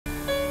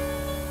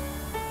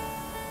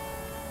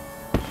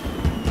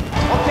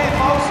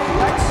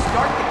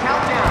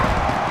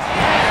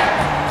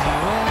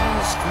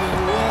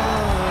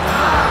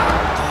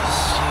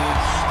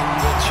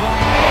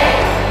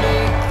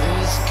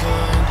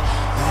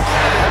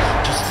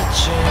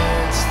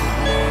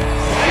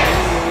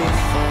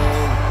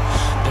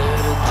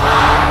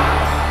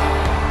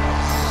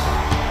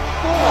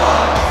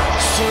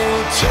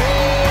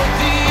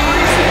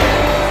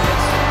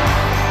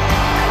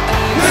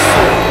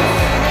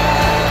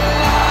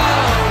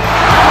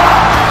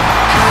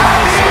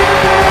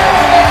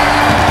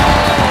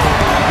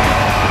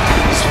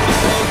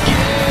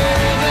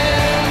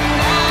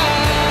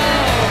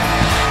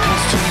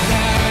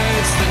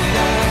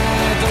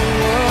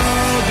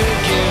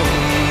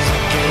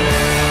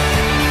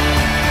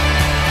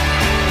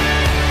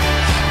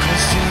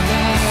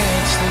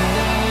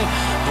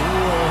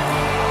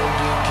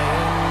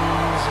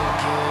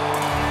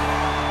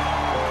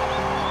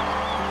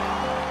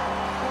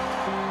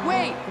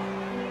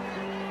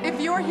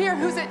you're here,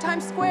 who's at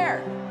Times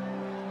Square?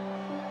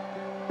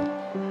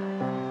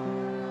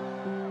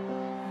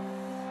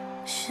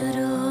 Should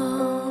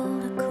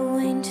old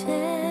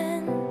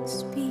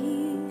acquaintance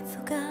be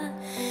forgot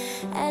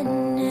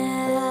and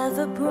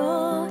never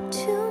brought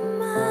to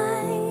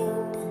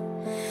mind?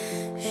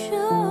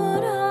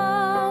 Should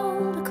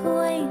old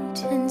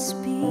acquaintance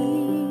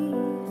be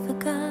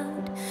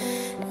forgot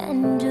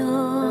and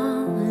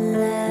all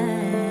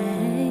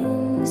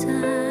lang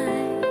syne?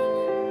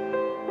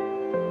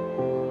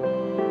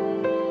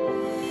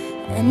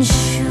 And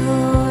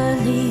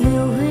surely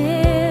you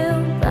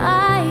will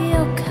buy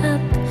your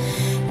cup,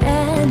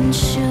 and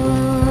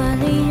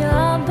surely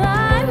you'll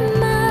buy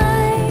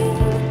mine,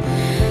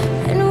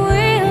 and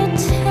we'll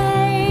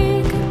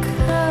take a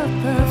cup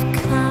of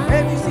kindness. Hey,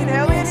 have you seen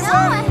Haley anywhere? No,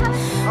 I haven't.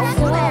 I was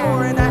looking for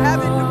her and I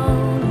haven't.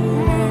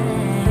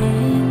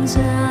 Lang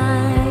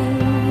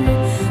syne.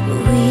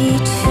 We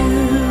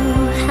two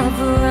have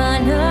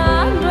run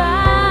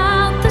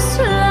about the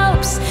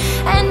slopes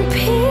and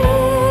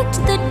picked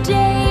the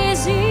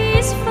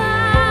daisies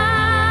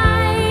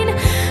fine,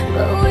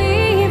 but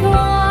we've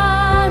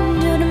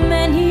wandered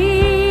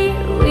many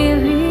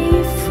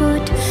weary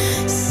foot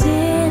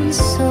since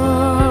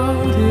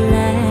old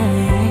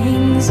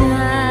lang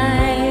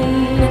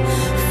syne.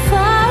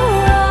 For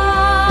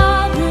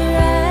old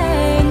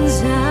lang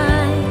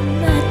syne,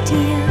 my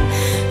dear,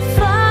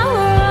 for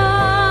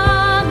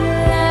old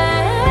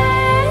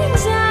lang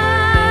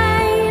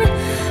syne,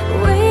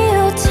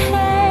 we'll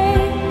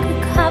take a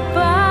cup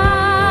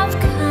of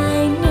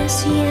kindness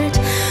yet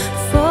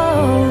for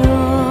old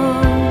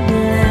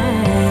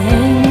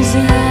lang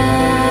syne.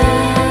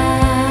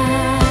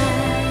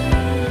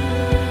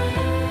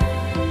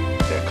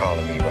 They're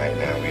calling me right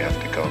now. We have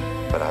to go.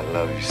 But I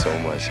love you so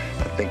much.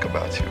 I think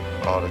about you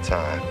all the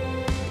time.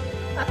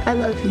 I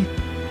love you.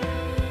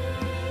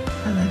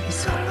 I love you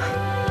so much.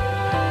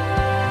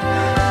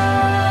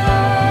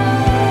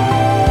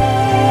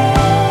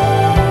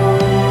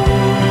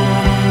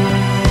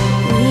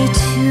 We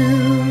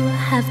two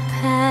have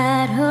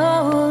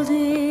paddled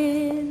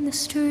in the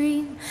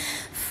stream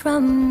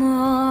from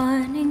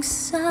morning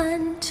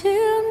sun to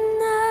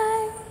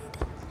night,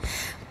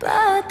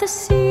 but the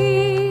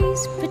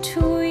seas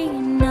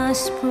between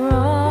us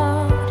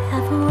broad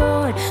have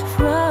roared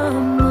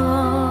from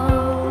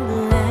old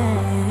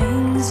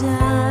lang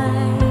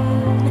syne.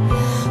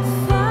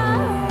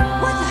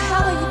 What the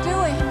hell are you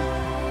doing?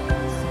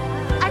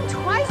 I'm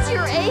twice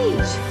your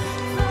age.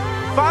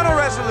 Final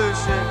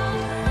resolution.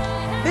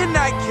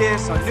 Midnight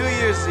kiss on New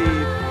Year's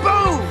Eve.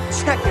 Boom!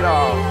 Check it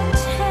off.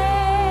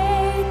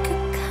 Take a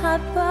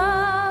cup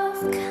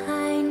of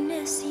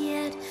kindness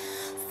yet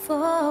for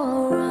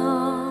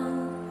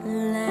old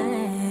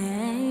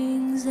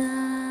lang syne.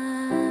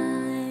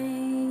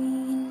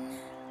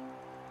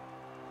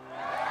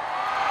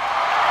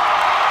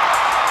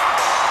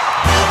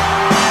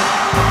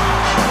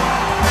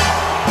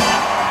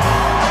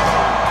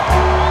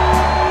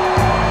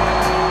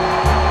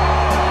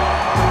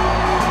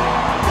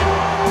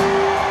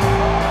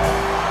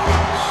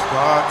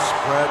 Start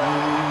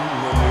spreading